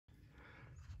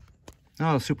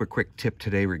Oh, a super quick tip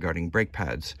today regarding brake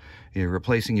pads. You're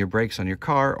replacing your brakes on your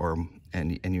car,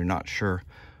 and you're not sure.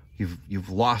 You've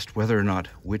lost whether or not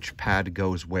which pad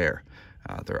goes where.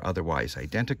 They're otherwise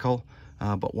identical,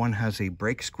 but one has a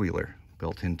brake squealer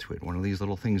built into it. One of these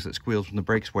little things that squeals when the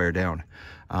brakes wear down.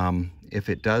 If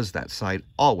it does, that side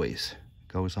always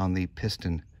goes on the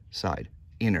piston side,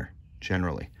 inner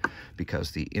generally,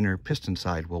 because the inner piston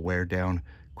side will wear down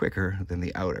quicker than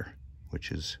the outer,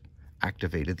 which is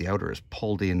activated. The outer is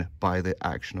pulled in by the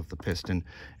action of the piston,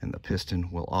 and the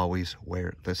piston will always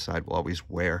wear, this side will always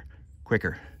wear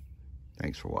quicker.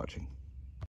 Thanks for watching.